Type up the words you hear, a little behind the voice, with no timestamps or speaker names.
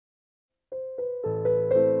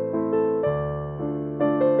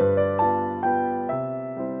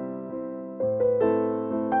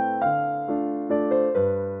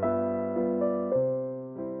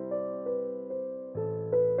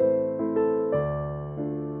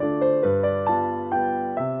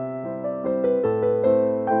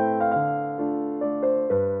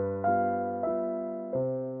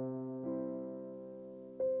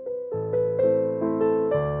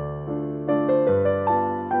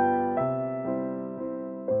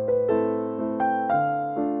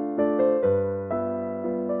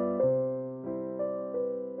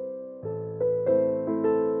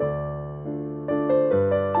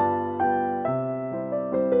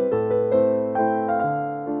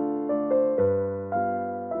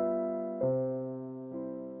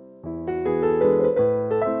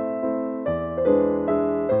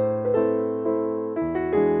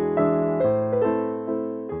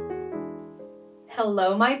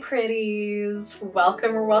my pretties,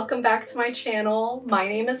 welcome or welcome back to my channel. My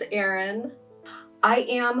name is Arin. I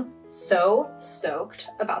am so stoked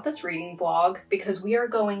about this reading vlog because we are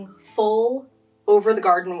going full over the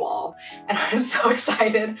garden wall and I'm so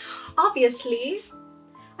excited. Obviously,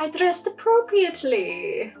 I dressed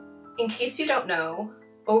appropriately. In case you don't know,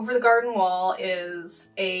 Over the Garden Wall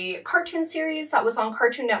is a cartoon series that was on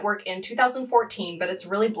Cartoon Network in 2014, but it's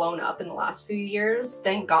really blown up in the last few years.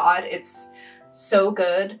 Thank God, it's so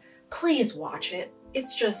good. Please watch it.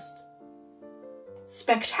 It's just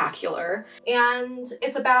spectacular. And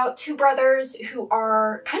it's about two brothers who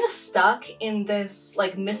are kind of stuck in this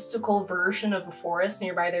like mystical version of a forest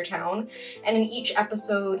nearby their town. And in each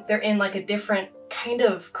episode, they're in like a different kind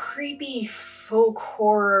of creepy folk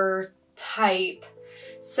horror type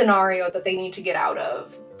scenario that they need to get out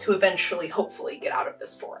of to eventually, hopefully, get out of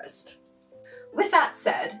this forest. With that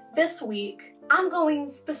said, this week, I'm going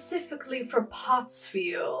specifically for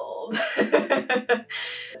Pottsfield.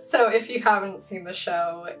 So if you haven't seen the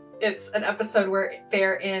show, it's an episode where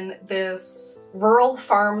they're in this rural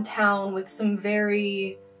farm town with some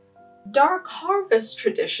very dark harvest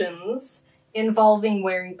traditions involving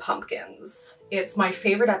wearing pumpkins. It's my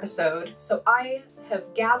favorite episode. So I have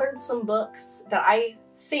gathered some books that I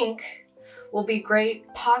think will be great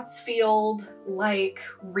Pottsfield-like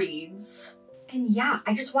reads. And yeah,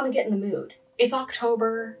 I just want to get in the mood. It's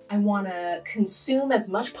October. I want to consume as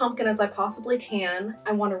much pumpkin as I possibly can.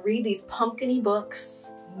 I want to read these pumpkin-y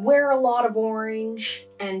books, wear a lot of orange,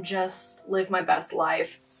 and just live my best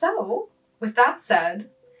life. So, with that said,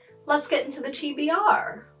 let's get into the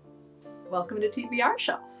TBR. Welcome to TBR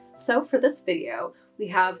Shelf. So for this video, we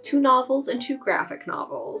have 2 novels and 2 graphic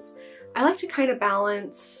novels. I like to kind of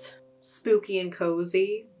balance spooky and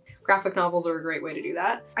cozy. Graphic novels are a great way to do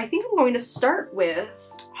that. I think I'm going to start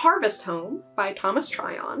with Harvest Home by Thomas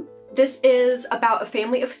Tryon. This is about a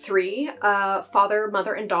family of 3, father,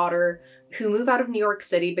 mother, and daughter, who move out of New York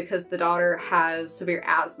City because the daughter has severe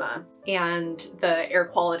asthma and the air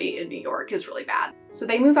quality in New York is really bad. So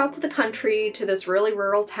they move out to the country, to this really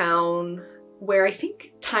rural town where I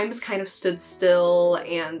think time has kind of stood still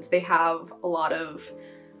and they have a lot of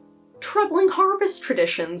troubling harvest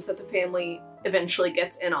traditions that the family eventually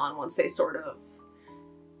gets in on once they sort of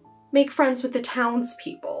make friends with the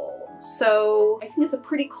townspeople. So I think it's a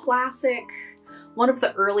pretty classic, one of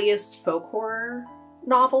the earliest folk horror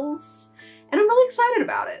novels, and I'm really excited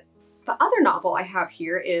about it. The other novel I have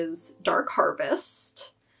here is Dark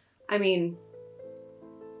Harvest. I mean,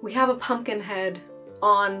 we have a pumpkin head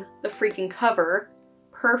on the freaking cover.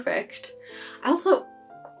 Perfect.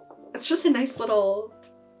 It's just a nice little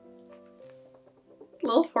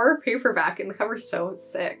horror paperback and the cover's so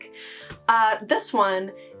sick. This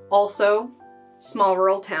one, also small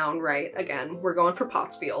rural town, right? Again, we're going for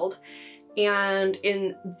Pottsfield. And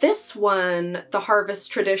in this one, the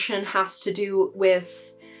harvest tradition has to do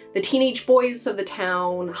with the teenage boys of the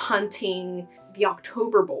town hunting the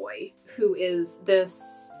October boy, who is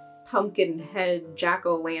this pumpkin head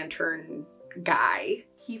jack-o'-lantern guy.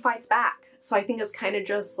 He fights back. So I think it's kind of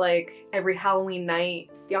just like every Halloween night,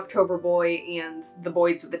 the October boy and the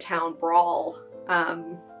boys of the town brawl.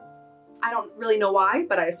 I don't really know why,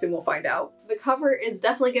 but I assume we'll find out. The cover is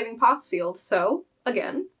definitely giving Pottsfield, so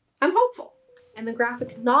again, I'm hopeful. And the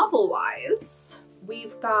graphic novel-wise,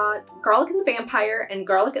 we've got Garlic and the Vampire and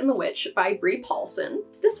Garlic and the Witch by Bree Paulsen.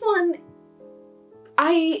 This one,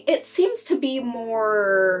 it seems to be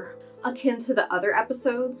more akin to the other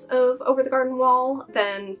episodes of Over the Garden Wall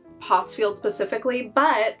than Pottsfield specifically,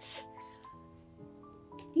 but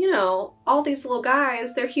you know, all these little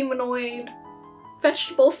guys, they're humanoid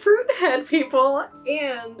vegetable fruit head people,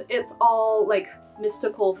 and it's all like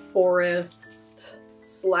mystical forest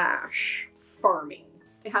slash farming.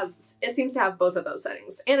 It seems to have both of those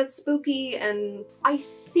settings, and it's spooky, and I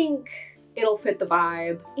think it'll fit the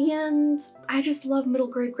vibe. And I just love middle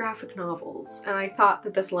grade graphic novels, and I thought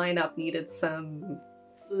that this lineup needed some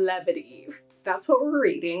levity. That's what we're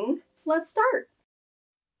reading. Let's start.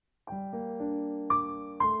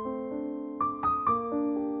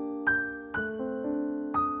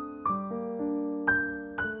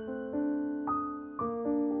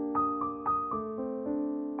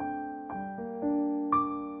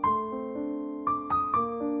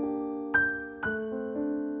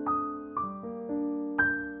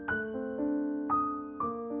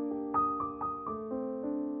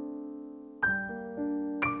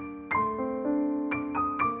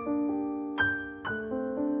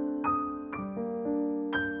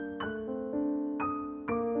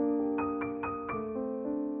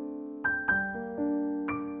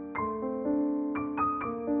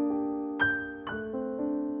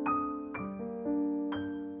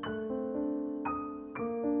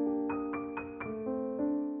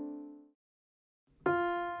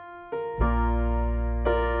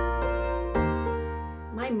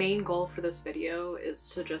 main goal for this video is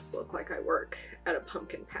to just look like I work at a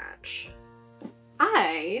pumpkin patch.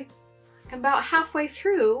 I am about halfway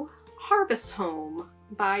through Harvest Home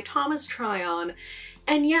by Thomas Tryon,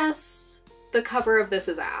 and yes, the cover of this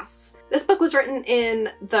is ass. This book was written in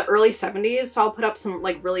the early 70s, so I'll put up some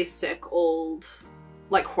like really sick old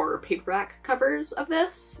like horror paperback covers of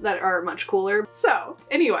this that are much cooler. So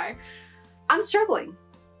anyway, I'm struggling.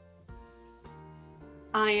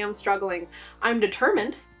 I am struggling. I'm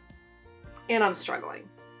determined and I'm struggling.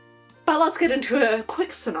 But let's get into a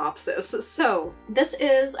quick synopsis. So this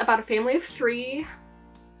is about a family of 3,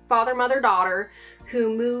 father, mother, daughter,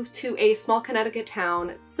 who moved to a small Connecticut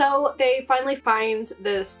town. So they finally find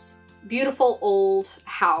this beautiful old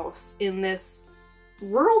house in this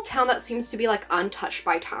rural town that seems to be like untouched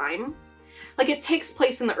by time. Like it takes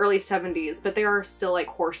place in the early 70s, but there are still like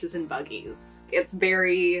horses and buggies. It's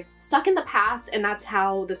very stuck in the past, and that's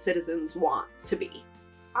how the citizens want to be.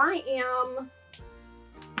 I am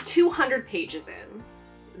 200 pages in.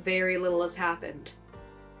 Very little has happened.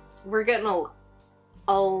 We're getting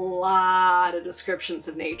a lot of descriptions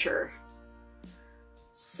of nature.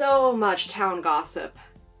 So much town gossip.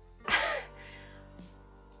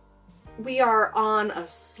 We are on a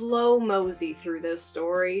slow mosey through this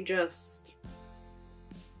story, just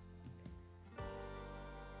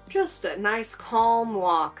a nice calm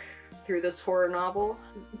walk through this horror novel.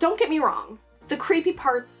 Don't get me wrong, the creepy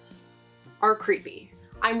parts are creepy.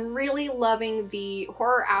 I'm really loving the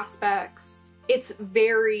horror aspects. It's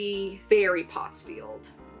very, very Pottsfield.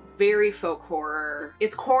 Very folk horror.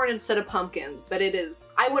 It's corn instead of pumpkins, but it is.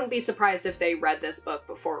 I wouldn't be surprised if they read this book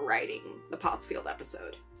before writing the Pottsfield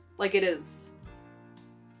episode. Like, it is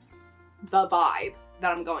the vibe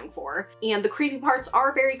that I'm going for. And the creepy parts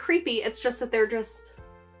are very creepy. It's just that they're just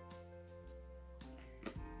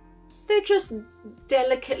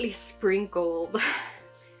delicately sprinkled.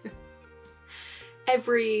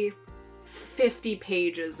 Every 50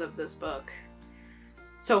 pages of this book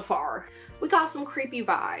so far. We got some creepy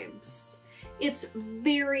vibes. It's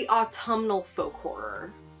very autumnal folk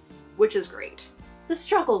horror, which is great. The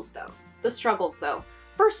struggles though.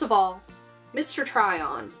 First of all, Mr.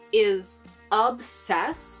 Tryon is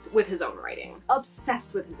obsessed with his own writing.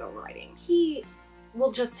 Obsessed with his own writing. He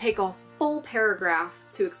will just take a full paragraph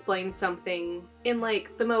to explain something in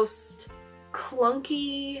like the most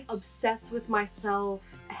clunky, obsessed with myself,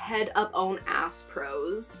 head up own ass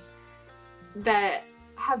prose that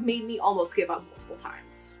have made me almost give up multiple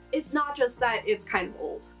times. It's not just that it's kind of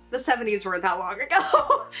old. The 70s weren't that long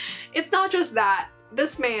ago. It's not just that.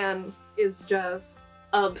 This man is just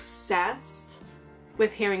obsessed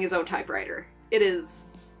with hearing his own typewriter. It is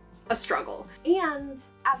a struggle. And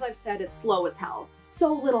as I've said, it's slow as hell.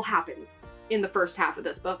 So little happens in the first half of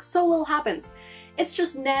this book. So little happens. It's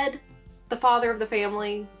just Ned, the father of the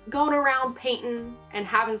family, going around painting and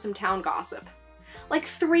having some town gossip. Like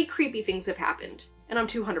 3 creepy things have happened, and I'm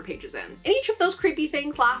 200 pages in. And each of those creepy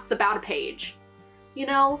things lasts about a page. You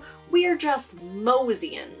know, we are just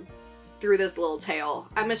moseying through this little tale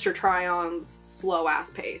at Mr. Tryon's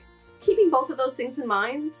slow-ass pace. Keeping both of those things in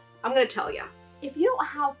mind, I'm gonna tell ya, if you don't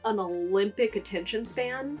have an Olympic attention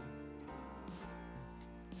span,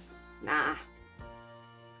 nah,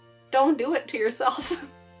 don't do it to yourself.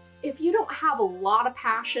 If you don't have a lot of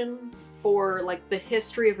passion for like the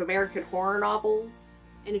history of American horror novels,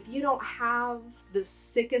 and if you don't have the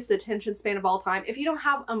sickest attention span of all time, if you don't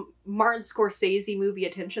have a Martin Scorsese movie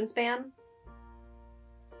attention span,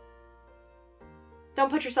 don't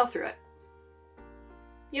put yourself through it.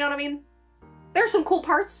 You know what I mean? There are some cool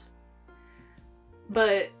parts,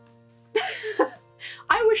 but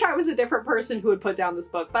I wish I was a different person who would put down this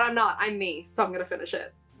book, but I'm not. I'm me, so I'm gonna finish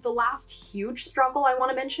it. The last huge struggle I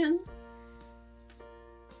want to mention,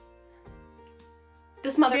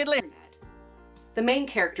 this mother, the main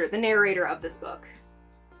character, the narrator of this book.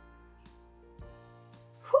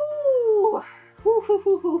 Whoo,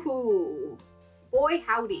 boy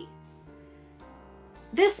howdy.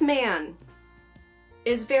 This man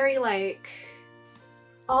is very like,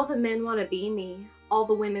 all the men want to be me, all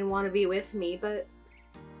the women want to be with me, but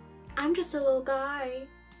I'm just a little guy.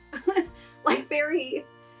 Like very,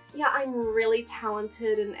 yeah, I'm really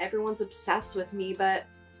talented and everyone's obsessed with me, but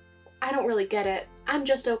I don't really get it. I'm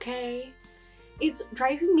just okay. It's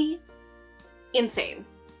driving me insane.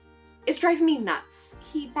 It's driving me nuts.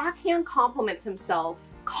 He backhand compliments himself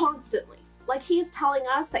constantly. Like he's telling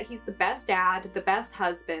us that he's the best dad, the best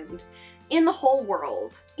husband in the whole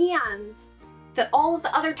world, and that all of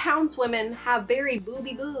the other townswomen have very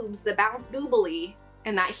booby boobs that bounce boobily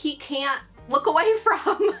and that he can't look away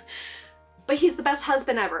from. But he's the best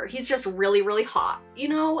husband ever. He's just really, really hot, you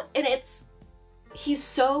know? And it's He's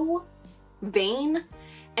so vain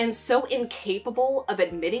and so incapable of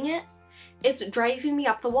admitting it. It's driving me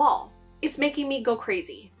up the wall. It's making me go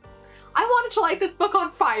crazy. I wanted to light this book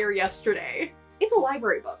on fire yesterday. It's a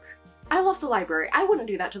library book. I love the library. I wouldn't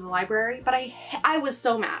do that to the library, but I was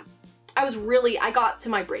so mad. I got to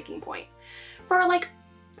my breaking point. For like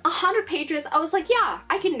 100 pages, I was like, yeah,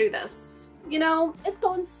 I can do this. You know, it's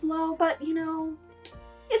going slow, but you know,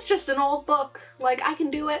 it's just an old book. Like, I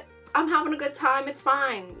can do it. I'm having a good time. It's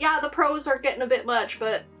fine. Yeah, the prose are getting a bit much,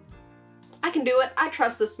 but I can do it. I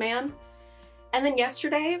trust this man. And then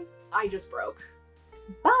yesterday, I just broke.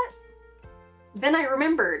 But then I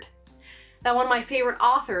remembered that one of my favorite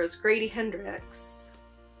authors, Grady Hendrix,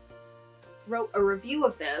 wrote a review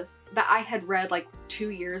of this that I had read like 2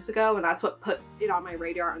 years ago, and that's what put it on my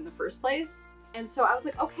radar in the first place. And so I was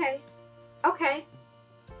like, okay,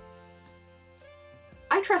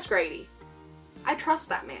 I trust Grady. I trust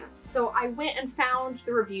that man. So I went and found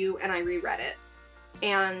the review and I reread it,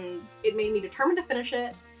 and it made me determined to finish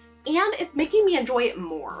it, and it's making me enjoy it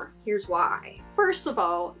more. Here's why. First of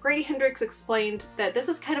all, Grady Hendrix explained that this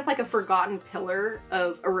is kind of like a forgotten pillar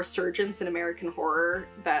of a resurgence in American horror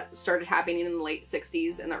that started happening in the late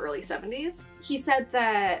 60s and the early 70s. He said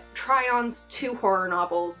that Tryon's 2 horror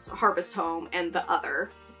novels, Harvest Home and The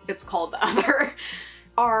Other, it's called The Other,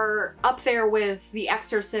 are up there with The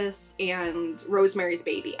Exorcist and Rosemary's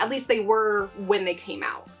Baby. At least they were when they came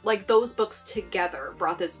out. Like, those books together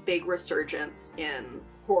brought this big resurgence in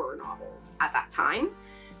horror novels at that time.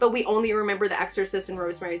 But we only remember The Exorcist and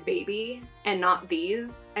Rosemary's Baby and not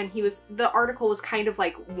these. And the article was kind of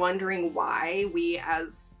like wondering why we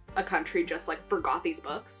as a country just like forgot these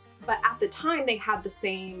books. But at the time they had the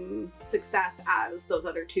same success as those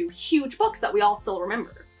other 2 huge books that we all still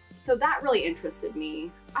remember. So that really interested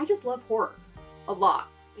me. I just love horror a lot,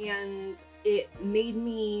 and it made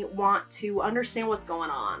me want to understand what's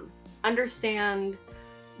going on, understand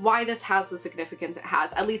why this has the significance it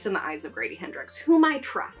has, at least in the eyes of Grady Hendrix, whom I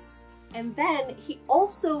trust. And then he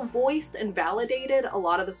also voiced and validated a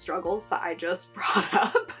lot of the struggles that I just brought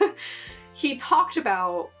up. He talked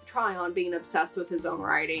about Tryon being obsessed with his own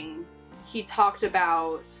writing. He talked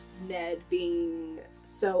about Ned being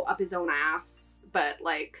so up his own ass, but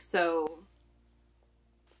like so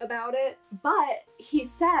about it. But he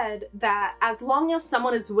said that as long as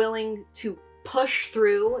someone is willing to push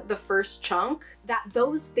through the first chunk, that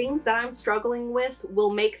those things that I'm struggling with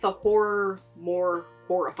will make the horror more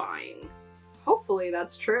horrifying. Hopefully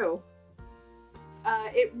that's true.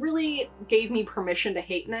 It really gave me permission to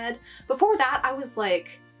hate Ned. Before that, I was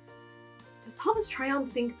like, does Thomas Tryon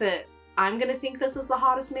think that I'm gonna think this is the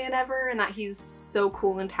hottest man ever and that he's so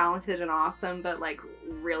cool and talented and awesome, but like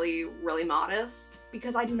really, really modest?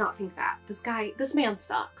 Because I do not think that. This man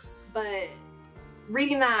sucks. But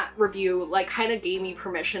reading that review like kind of gave me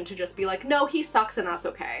permission to just be like, no, he sucks and that's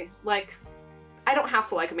okay. Like, I don't have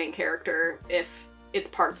to like a main character if it's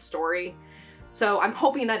part of the story. So I'm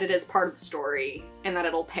hoping that it is part of the story and that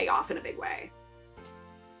it'll pay off in a big way.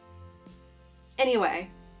 Anyway,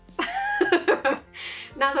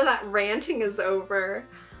 now that ranting is over,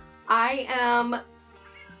 I am...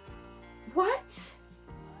 What?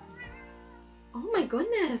 Oh my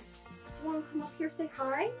goodness. Do you want to come up here say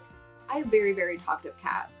hi? I have very, very talkative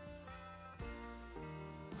cats.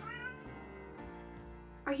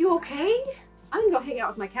 Are you okay? I'm gonna go hang out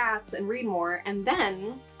with my cats and read more, and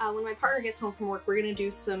then when my partner gets home from work, we're gonna do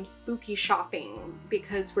some spooky shopping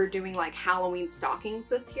because we're doing like Halloween stockings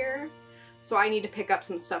this year. So I need to pick up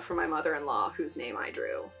some stuff for my mother-in-law, whose name I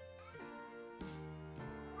drew.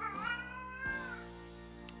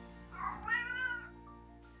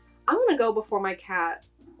 I'm gonna go before my cat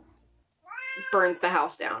burns the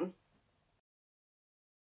house down.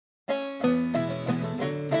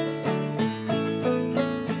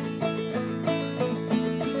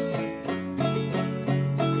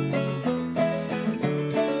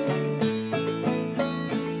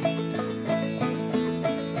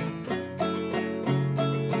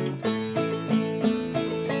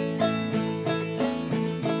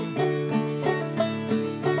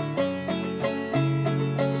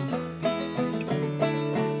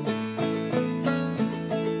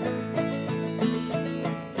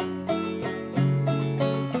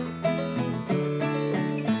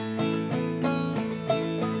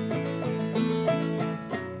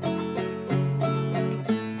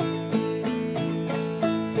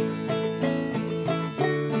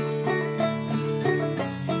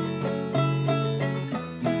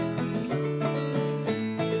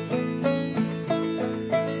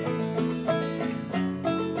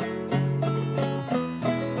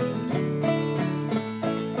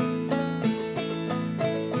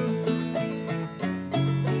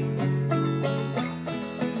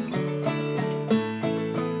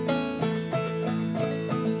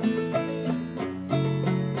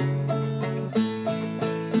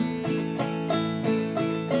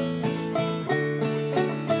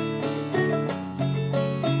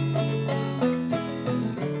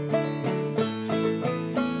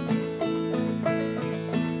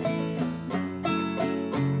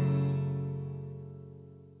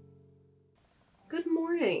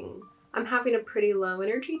 having a pretty low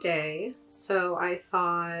energy day, so I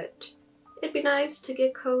thought it'd be nice to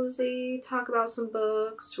get cozy, talk about some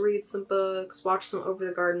books, read some books, watch some Over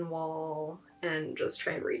the Garden Wall, and just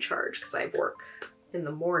try and recharge because I have work in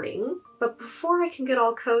the morning. But before I can get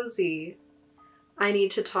all cozy, I need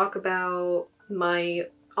to talk about my,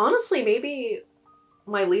 honestly, maybe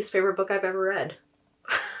my least favorite book I've ever read.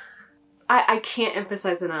 I can't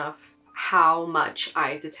emphasize enough how much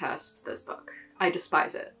I detest this book. I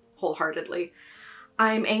despise it wholeheartedly.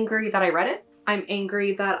 I'm angry that I read it. I'm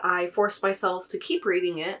angry that I forced myself to keep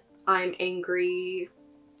reading it. I'm angry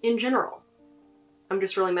in general. I'm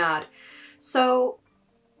just really mad. So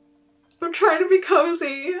I'm trying to be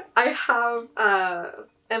cozy. I have,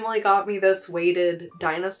 Emily got me this weighted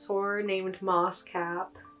dinosaur named Moss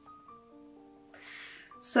Cap.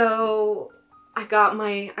 So I got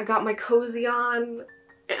my cozy on.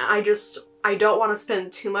 I don't want to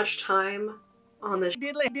spend too much time on this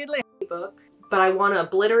book, but I want to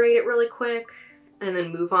obliterate it really quick and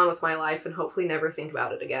then move on with my life and hopefully never think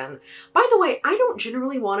about it again. By the way, I don't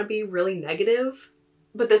generally want to be really negative,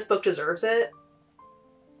 but this book deserves it.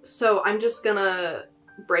 So I'm just gonna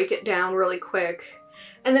break it down really quick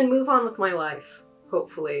and then move on with my life,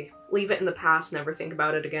 hopefully. Leave it in the past, never think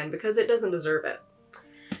about it again, because it doesn't deserve it.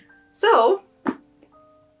 So,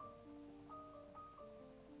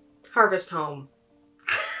 Harvest Home.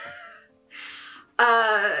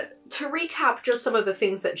 To recap just some of the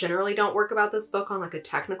things that generally don't work about this book on like a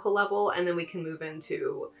technical level, and then we can move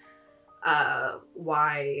into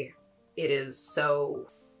why it is so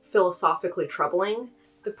philosophically troubling.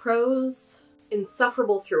 The prose,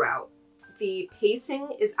 insufferable throughout. The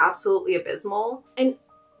pacing is absolutely abysmal, and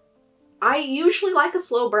I usually like a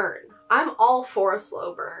slow burn. I'm all for a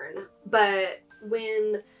slow burn, but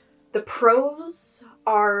when the prose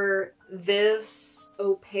are this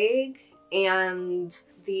opaque and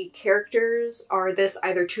the characters are this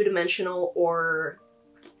either two-dimensional or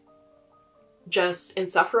just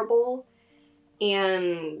insufferable,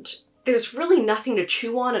 and there's really nothing to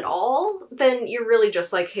chew on at all, then you're really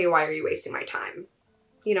just like, hey, why are you wasting my time?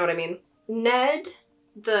 You know what I mean? Ned,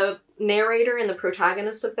 the narrator and the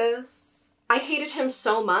protagonist of this, I hated him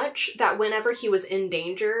so much that whenever he was in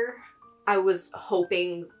danger, I was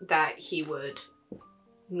hoping that he would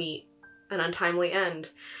meet an untimely end,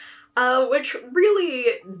 which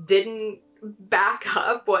really didn't back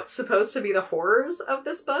up what's supposed to be the horrors of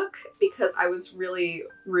this book, because I was really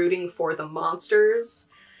rooting for the monsters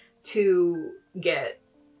to get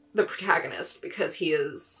the protagonist because he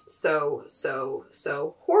is so, so,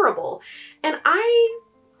 so horrible. And I,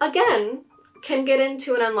 again, can get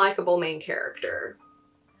into an unlikable main character.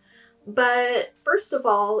 But first of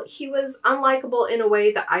all, he was unlikable in a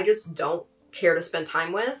way that I just don't care to spend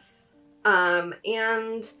time with.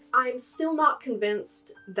 And I'm still not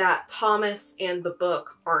convinced that Thomas and the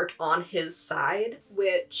book aren't on his side,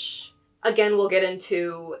 which, again, we'll get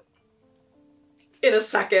into in a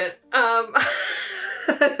second.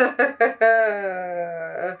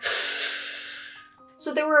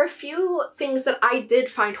 So there were a few things that I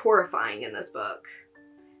did find horrifying in this book,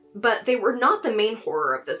 but they were not the main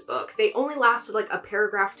horror of this book. They only lasted like a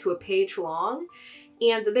paragraph to a page long,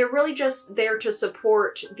 and they're really just there to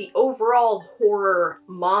support the overall horror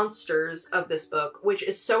monsters of this book, which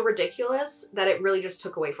is so ridiculous that it really just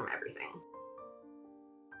took away from everything.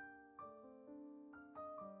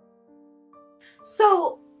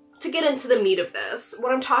 So, to get into the meat of this,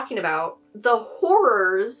 what I'm talking about, the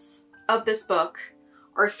horrors of this book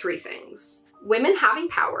are three things: women having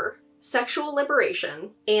power, sexual liberation,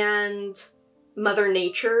 and Mother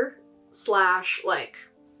Nature / like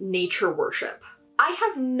nature worship. I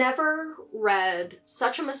have never read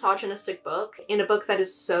such a misogynistic book in a book that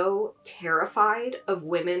is so terrified of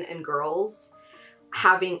women and girls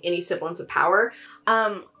having any semblance of power.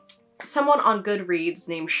 Someone on Goodreads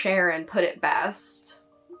named Sharon put it best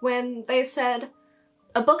when they said,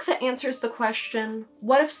 "A book that answers the question,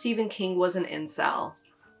 what if Stephen King was an incel?"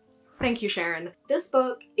 Thank you, Sharon. This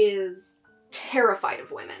book is terrified of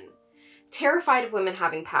women. Terrified of women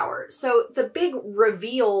having power. So the big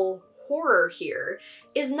reveal horror here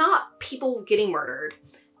is not people getting murdered,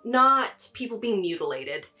 not people being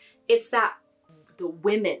mutilated. It's that the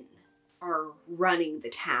women are running the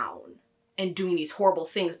town and doing these horrible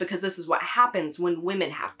things because this is what happens when women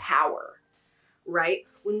have power, right?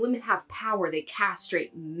 When women have power, they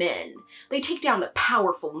castrate men. They take down the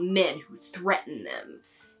powerful men who threaten them.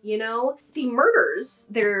 You know, the murders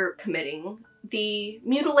they're committing, the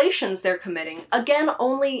mutilations they're committing, again,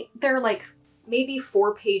 only they're like maybe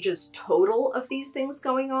 4 pages total of these things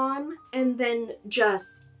going on, and then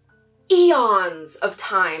just eons of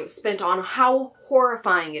time spent on how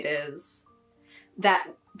horrifying it is that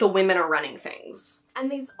the women are running things. And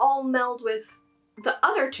these all meld with the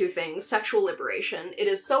other two things, sexual liberation. It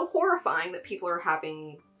is so horrifying that people are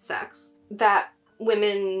having sex, that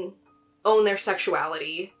women own their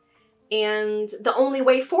sexuality, and the only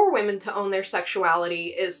way for women to own their sexuality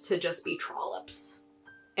is to just be trollops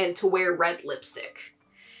and to wear red lipstick.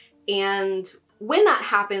 And when that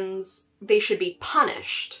happens, they should be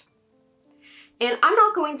punished. And I'm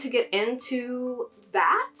not going to get into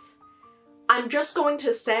that. I'm just going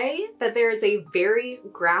to say that there is a very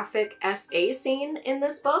graphic SA scene in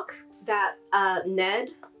this book that Ned,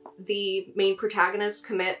 the main protagonist,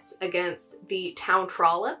 commits against the town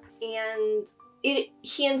trollop. And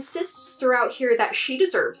he insists throughout here that she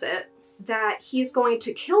deserves it, that he's going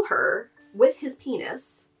to kill her with his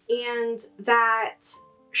penis, and that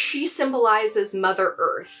she symbolizes Mother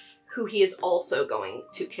Earth, who he is also going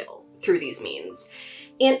to kill through these means.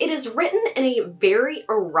 And it is written in a very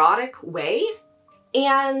erotic way,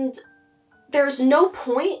 and there's no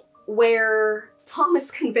point where Thomas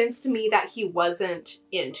convinced me that he wasn't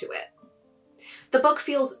into it. The book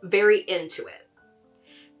feels very into it.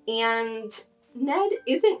 And Ned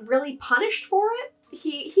isn't really punished for it.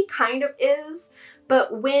 He kind of is,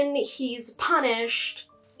 but when he's punished,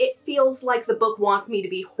 it feels like the book wants me to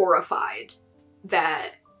be horrified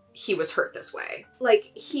that he was hurt this way.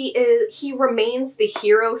 Like, he remains the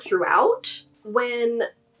hero throughout. When,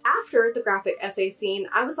 after the graphic essay scene,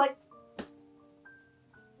 I was like,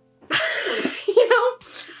 you know,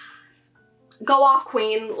 go off,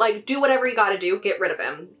 queen, like, do whatever you gotta do, get rid of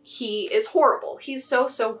him. He is horrible. He's so,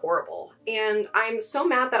 so horrible. And I'm so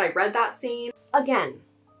mad that I read that scene. Again,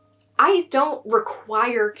 I don't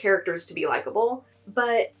require characters to be likable,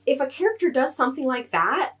 but if a character does something like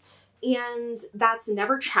that, and that's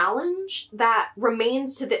never challenged, that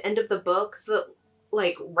remains to the end of the book the,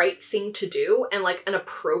 like, right thing to do and, like, an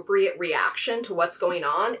appropriate reaction to what's going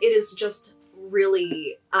on, it is just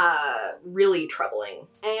really, really troubling.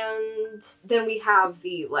 And then we have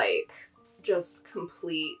the, like, just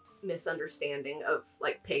complete misunderstanding of,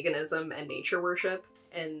 like, paganism and nature worship,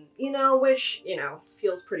 and, you know, which, you know,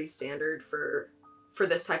 feels pretty standard for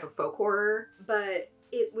this type of folk horror. But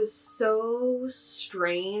it was so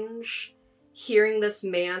strange hearing this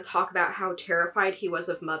man talk about how terrified he was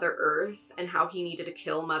of Mother Earth and how he needed to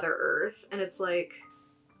kill Mother Earth. And it's like,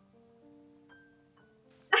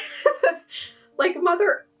 like,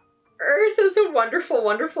 Mother Earth is a wonderful,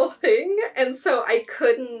 wonderful thing. And so I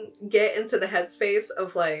couldn't get into the headspace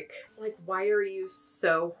of like, why are you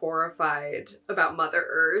so horrified about Mother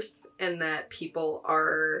Earth and that people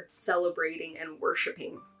are celebrating and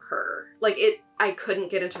worshiping her? Like, I couldn't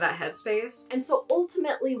get into that headspace. And so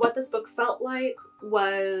ultimately what this book felt like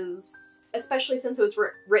was, especially since it was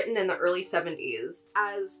written in the early 70s,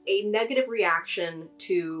 as a negative reaction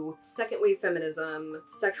to second wave feminism,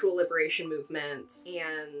 sexual liberation movement,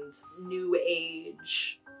 and new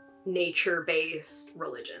age nature-based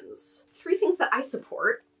religions. 3 things that I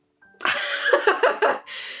support.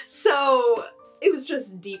 So it was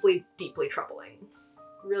just deeply, deeply troubling.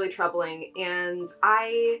 Really troubling. And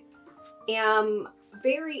I am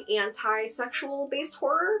very anti-sexual based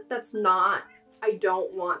horror. That's not, I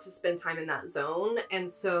don't want to spend time in that zone. And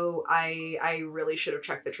so I really should have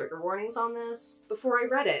checked the trigger warnings on this before I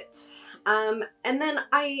read it. And then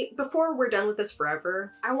before we're done with this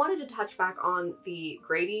forever, I wanted to touch back on the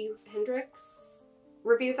Grady Hendrix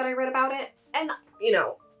review that I read about it. And, you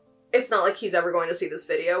know, it's not like he's ever going to see this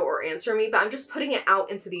video or answer me, but I'm just putting it out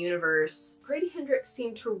into the universe. Grady Hendrix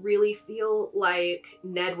seemed to really feel like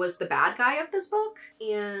Ned was the bad guy of this book,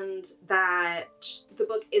 and that the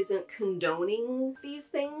book isn't condoning these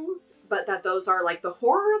things, but that those are like the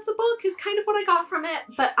horror of the book is kind of what I got from it.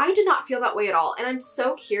 But I did not feel that way at all, and I'm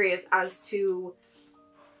so curious as to...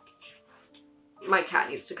 My cat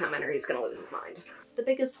needs to come in or he's gonna lose his mind. The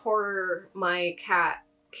biggest horror my cat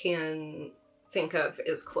can think of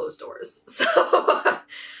is closed doors. So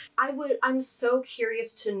I'm so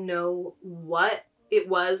curious to know what it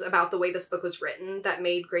was about the way this book was written that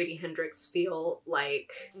made Grady Hendrix feel like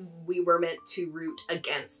we were meant to root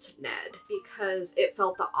against Ned, because it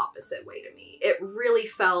felt the opposite way to me. It really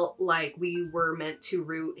felt like we were meant to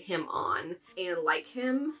root him on and like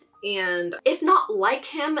him, and if not like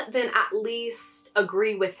him, then at least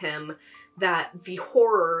agree with him that the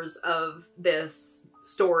horrors of this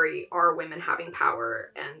story are women having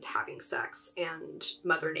power and having sex and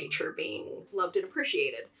Mother Nature being loved and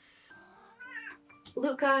appreciated.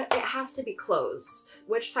 Luca, it has to be closed.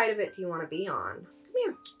 Which side of it do you want to be on? Come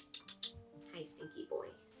here. Hi, stinky boy.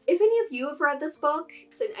 If any of you have read this book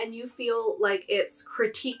and you feel like it's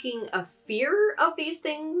critiquing a fear of these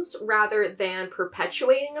things rather than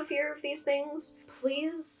perpetuating a fear of these things,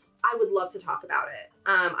 please, I would love to talk about it.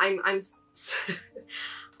 I'm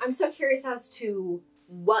so curious as to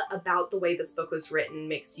what about the way this book was written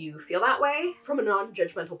makes you feel that way. From a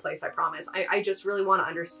non-judgmental place, I promise. I just really want to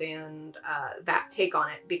understand that take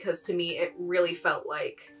on it, because to me it really felt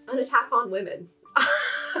like an attack on women.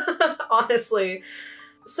 Honestly.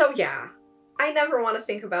 So yeah, I never want to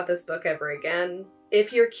think about this book ever again.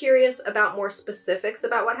 If you're curious about more specifics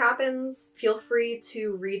about what happens, feel free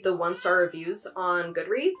to read the 1-star reviews on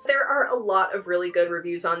Goodreads. There are a lot of really good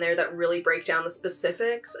reviews on there that really break down the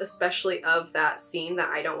specifics, especially of that scene that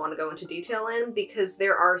I don't want to go into detail in, because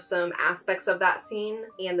there are some aspects of that scene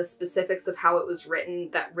and the specifics of how it was written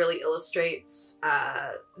that really illustrates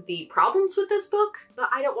the problems with this book.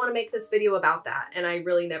 But I don't want to make this video about that, and I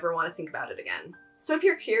really never want to think about it again. So if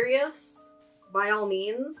you're curious, by all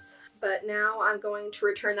means. But now I'm going to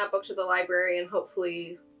return that book to the library and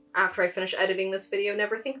hopefully, after I finish editing this video,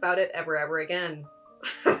 never think about it ever again.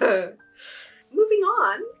 Moving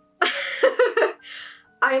on.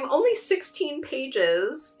 I'm only 16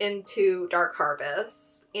 pages into Dark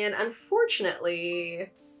Harvest, and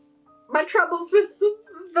unfortunately, my troubles with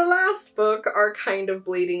the last book are kind of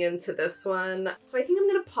bleeding into this one. So I think I'm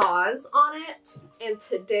gonna pause on it and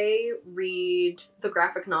today read the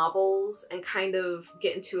graphic novels and kind of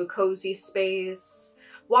get into a cozy space,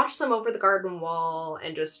 watch some Over the Garden Wall,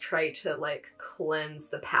 and just try to like cleanse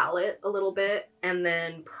the palette a little bit. And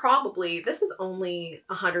then probably, this is only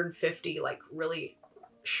 150 like really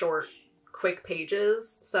short quick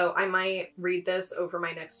pages, so I might read this over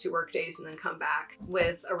my next 2 work days and then come back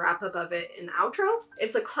with a wrap up of it in the outro.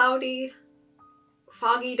 It's a cloudy,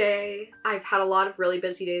 foggy day. I've had a lot of really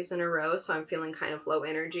busy days in a row, so I'm feeling kind of low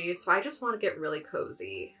energy, so I just want to get really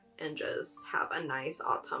cozy and just have a nice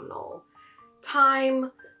autumnal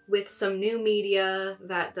time with some new media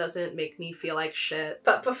that doesn't make me feel like shit.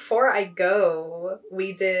 But before I go,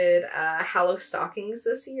 we did Hallow-stockings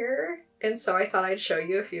this year, and so I thought I'd show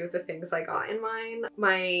you a few of the things I got in mine.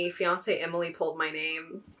 My fiance Emily pulled my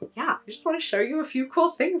name. Yeah, I just want to show you a few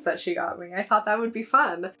cool things that she got me. I thought that would be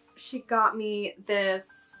fun. She got me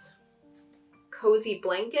this cozy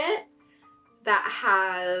blanket that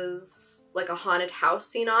has like a haunted house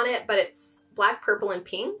scene on it, but it's black, purple, and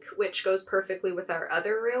pink, which goes perfectly with our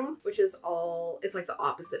other room, which is all, it's like the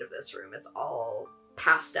opposite of this room. It's all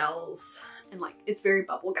pastels and like, it's very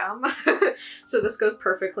bubblegum. So this goes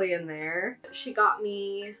perfectly in there. She got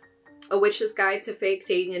me A Witch's Guide to Fake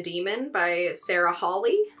Dating a Demon by Sarah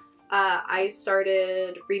Hawley. I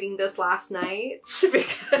started reading this last night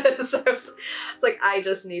because I was like, I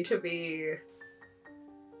just need to be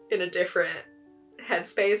in a different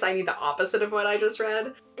headspace. I need the opposite of what I just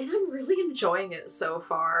read. And I'm really enjoying it so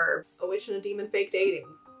far. A Witch and a Demon Fake Dating.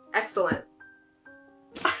 Excellent.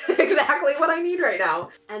 Exactly what I need right now.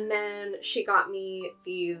 And then she got me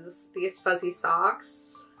these fuzzy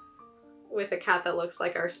socks with a cat that looks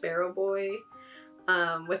like our Sparrow Boy,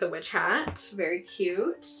 with a witch hat. Very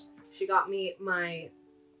cute. She got me my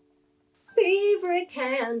favorite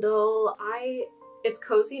candle. It's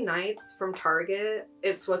Cozy Nights from Target.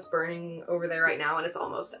 It's what's burning over there right now and it's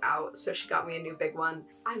almost out, so she got me a new big one.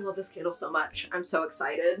 I love this candle so much. I'm so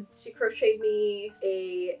excited. She crocheted me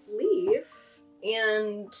a leaf,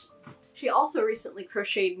 and she also recently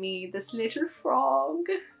crocheted me this little frog.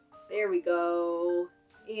 There we go.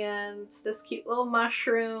 And this cute little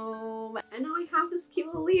mushroom. And now I have this cute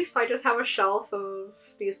little leaf, so I just have a shelf of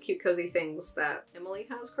these cute cozy things that Emily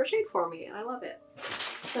has crocheted for me, and I love it.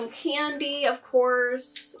 Some candy, of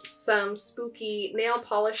course, some spooky nail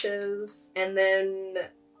polishes, and then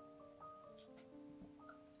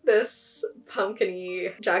this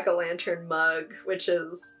pumpkin-y jack-o'-lantern mug, which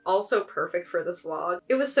is also perfect for this vlog.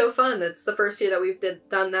 It was so fun. It's the first year that we've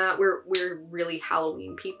done that. We're really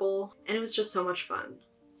Halloween people, and it was just so much fun.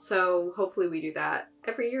 So hopefully we do that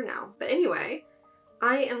every year now. But anyway,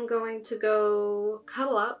 I am going to go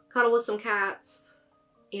cuddle with some cats,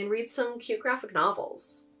 and read some cute graphic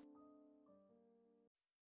novels.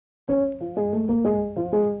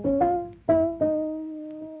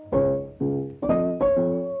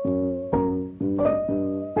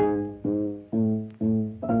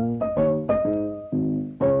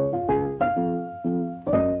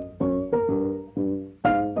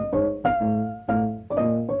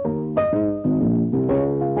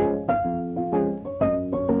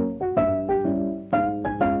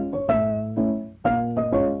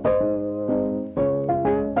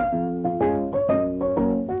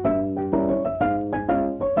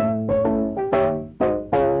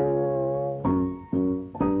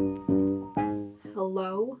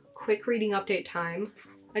 quick reading update time.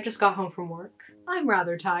 I just got home from work. I'm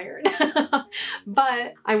rather tired,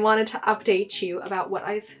 but I wanted to update you about what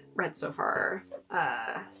I've read so far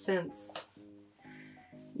since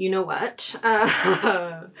you know what.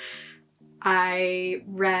 I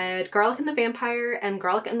read Garlic and the Vampire and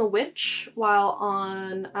Garlic and the Witch while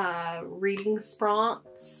on reading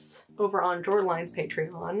Spronts over on Jordaline's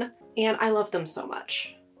Patreon, and I love them so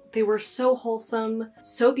much. They were so wholesome,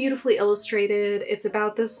 so beautifully illustrated. It's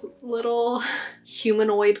about this little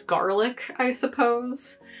humanoid garlic, I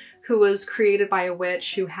suppose, who was created by a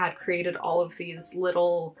witch who had created all of these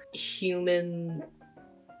little human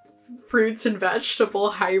fruits and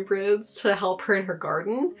vegetable hybrids to help her in her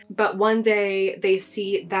garden. But one day they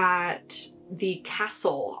see that the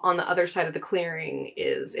castle on the other side of the clearing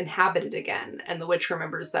is inhabited again, and the witch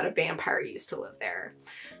remembers that a vampire used to live there.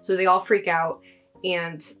 So they all freak out,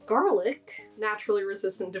 and Garlic, naturally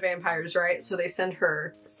resistant to vampires, right? So they send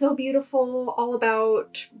her So Beautiful, all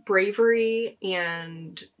about bravery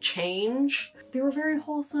and change. They were very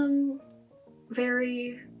wholesome,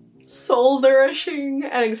 very soul nourishing,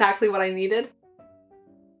 and exactly what I needed.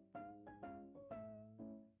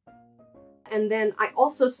 And then I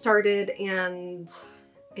also started and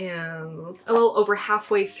am a little over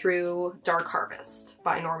halfway through Dark Harvest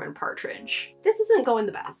by Norman Partridge. This isn't going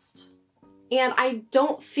the best, and I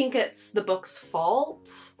don't think it's the book's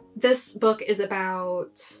fault. This book is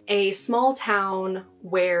about a small town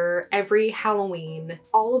where every Halloween,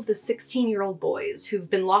 all of the 16-year-old boys who've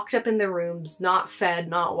been locked up in their rooms, not fed,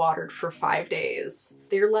 not watered for 5 days,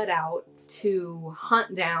 they're let out to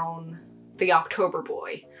hunt down the October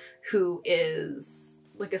boy, who is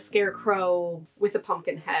like a scarecrow with a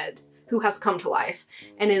pumpkin head who has come to life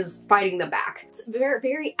and is fighting them back. It's very,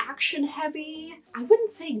 very action heavy. I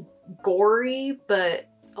wouldn't say gory, but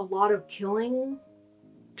a lot of killing.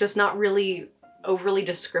 Just not really overly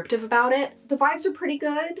descriptive about it. The vibes are pretty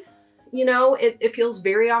good. You know, it feels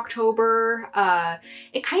very October.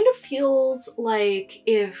 It kind of feels like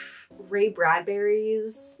if Ray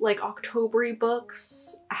Bradbury's like October-y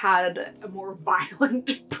books had a more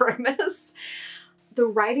violent premise. The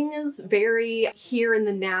writing is very here in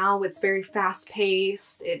the now. It's very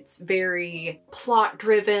fast-paced. It's very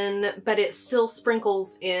plot-driven, but it still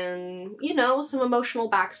sprinkles in, you know, some emotional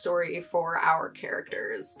backstory for our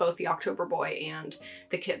characters, both the October boy and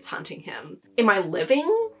the kids hunting him. Am I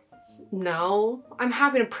living? No. I'm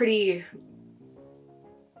having a pretty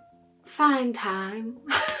fine time.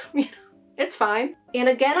 You know, it's fine. And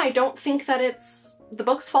again, I don't think that it's the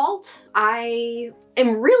book's fault. I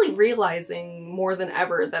am really realizing more than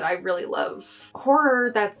ever that I really love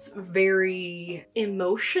horror that's very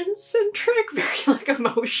emotion-centric, very like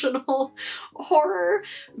emotional horror,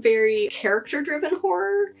 very character-driven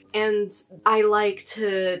horror. And I like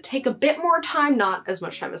to take a bit more time, not as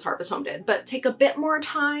much time as Harvest Home did, but take a bit more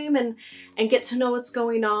time and get to know what's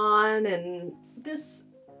going on. And this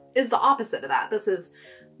is the opposite of that. This is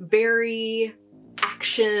very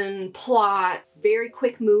action, plot, very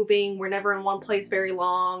quick moving. We're never in one place very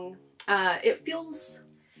long. It feels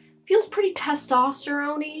pretty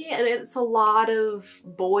testosterone-y, and it's a lot of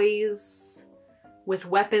boys with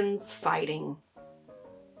weapons fighting.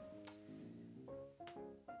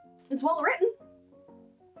 It's well written.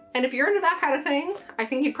 And if you're into that kind of thing, I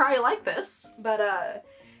think you'd probably like this. But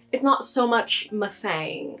it's not so much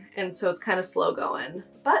Mathang, and so it's kind of slow going.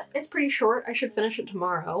 But it's pretty short. I should finish it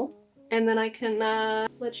tomorrow. And then I can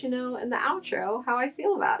let you know in the outro how I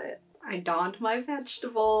feel about it. I donned my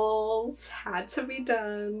vegetables, had to be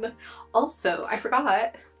done. Also, I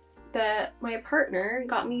forgot that my partner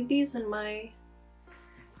got me these in my,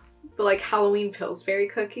 like, Halloween Pillsbury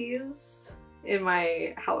cookies in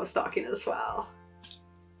my Hallow-stocking as well.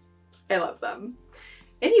 I love them.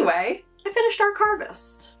 Anyway, I finished Dark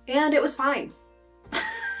Harvest, and it was fine.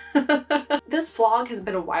 This vlog has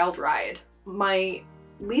been a wild ride. My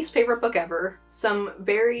least favorite book ever, some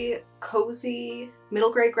very cozy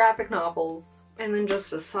middle grade graphic novels, and then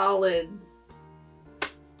just a solid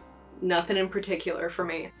nothing in particular for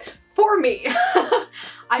me. For me!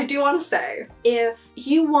 I do want to say, if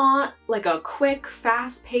you want like a quick,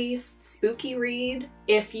 fast-paced, spooky read,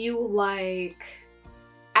 if you like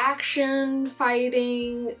action,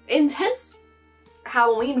 fighting, intense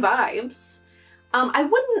Halloween vibes, I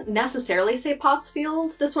wouldn't necessarily say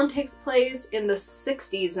Pottsfield. This one takes place in the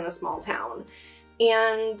 60s in a small town,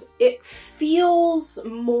 and it feels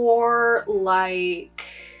more like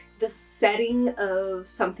the setting of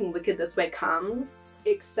Something Wicked This Way Comes,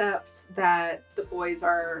 except that the boys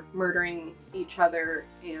are murdering each other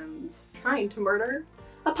and trying to murder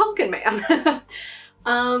a pumpkin man.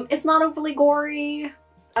 It's not overly gory.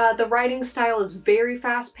 The writing style is very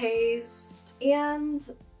fast-paced, and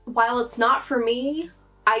while it's not for me,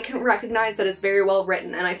 I can recognize that it's very well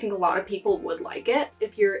written, and I think a lot of people would like it.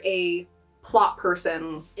 If you're a plot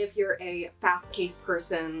person, if you're a fast-paced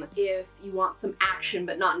person, if you want some action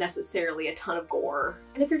but not necessarily a ton of gore,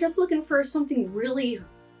 and if you're just looking for something really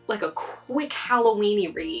like a quick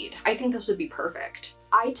Halloween-y read, I think this would be perfect.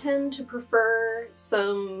 I tend to prefer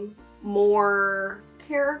some more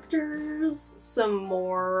characters, some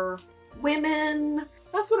more women.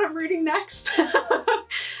 That's what I'm reading next.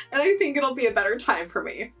 And I think it'll be a better time for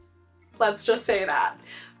me. Let's just say that.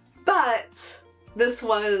 But this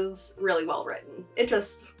was really well written. It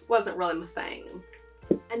just wasn't really my thing.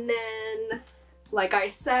 And then, like I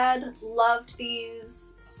said, loved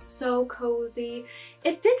these, so cozy.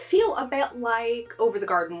 It did feel a bit like Over the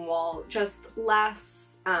Garden Wall, just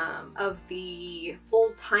less of the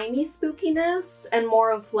old-timey spookiness and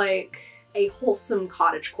more of like a wholesome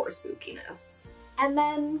cottagecore spookiness. And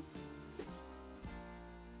then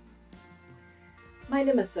my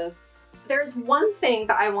nemesis. There's one thing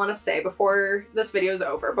that I want to say before this video is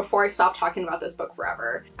over, before I stop talking about this book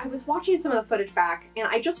forever. I was watching some of the footage back, and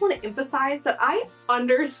I just want to emphasize that I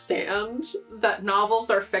understand that novels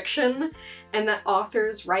are fiction and that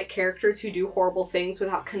authors write characters who do horrible things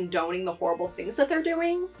without condoning the horrible things that they're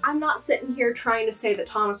doing. I'm not sitting here trying to say that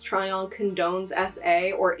Thomas Tryon condones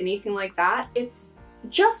SA or anything like that. It's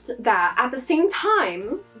just that at the same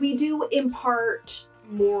time, we do impart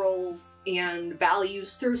morals and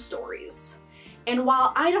values through stories. And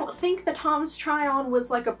while I don't think that Thomas Tryon was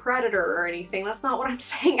like a predator or anything, that's not what I'm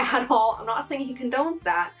saying at all. I'm not saying he condones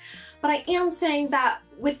that, but I am saying that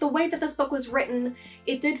with the way that this book was written,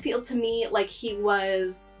 it did feel to me like he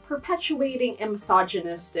was perpetuating a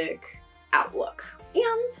misogynistic outlook.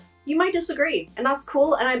 And you might disagree, and that's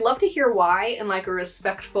cool, and I'd love to hear why in like a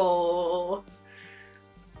respectful,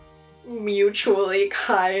 mutually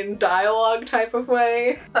kind dialogue type of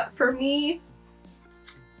way. But for me,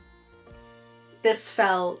 this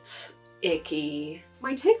felt icky.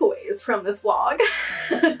 My takeaways from this vlog.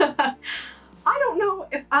 I don't know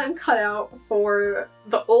if I'm cut out for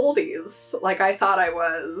the oldies like I thought I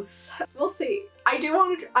was. We'll see. I do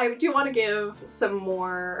want to give some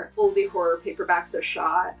more oldie horror paperbacks a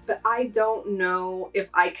shot, but I don't know if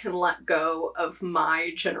I can let go of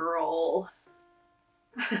my general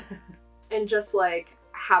and just like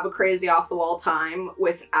have a crazy off the wall time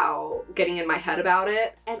without getting in my head about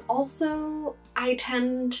it. And also, I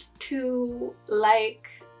tend to like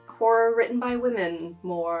horror written by women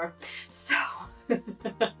more. So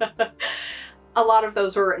a lot of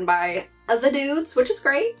those were written by the dudes, which is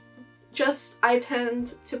great. Just, I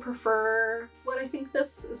tend to prefer what I think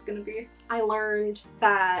this is gonna be. I learned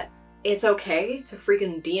that it's okay to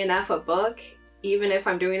freaking DNF a book, even if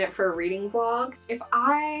I'm doing it for a reading vlog. If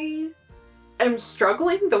I am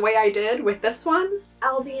struggling the way I did with this one,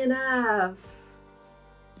 I'll DNF.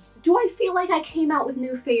 Do I feel like I came out with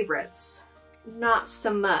new favorites? Not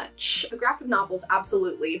so much. The graphic novels,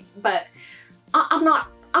 absolutely, but I'm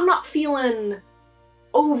not feeling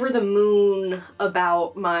over the moon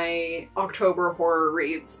about my October horror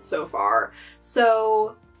reads so far.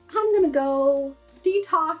 So I'm gonna go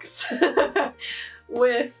detox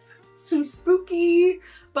with some spooky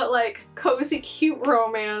but like cozy, cute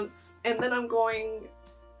romance, and then I'm going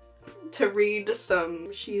to read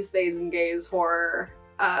some she's, theys, and gays horror,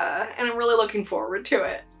 and I'm really looking forward to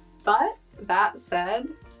it. But that said,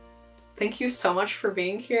 thank you so much for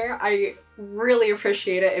being here. I really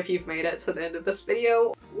appreciate it if you've made it to the end of this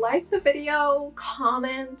video. Like the video,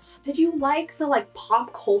 comment. Did you like the like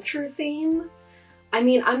pop culture theme? I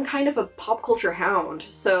mean, I'm kind of a pop culture hound,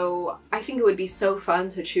 so I think it would be so fun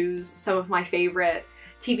to choose some of my favorite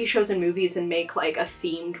TV shows and movies and make like a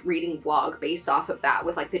themed reading vlog based off of that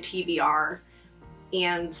with like the TBR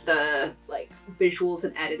and the like visuals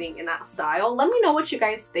and editing in that style. Let me know what you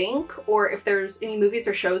guys think, or if there's any movies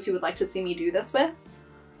or shows you would like to see me do this with,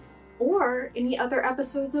 or any other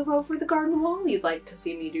episodes of Over the Garden Wall you'd like to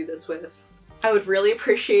see me do this with. I would really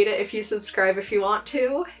appreciate it if you subscribe if you want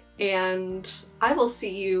to, and I will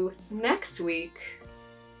see you next week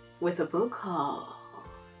with a book haul.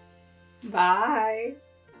 Bye!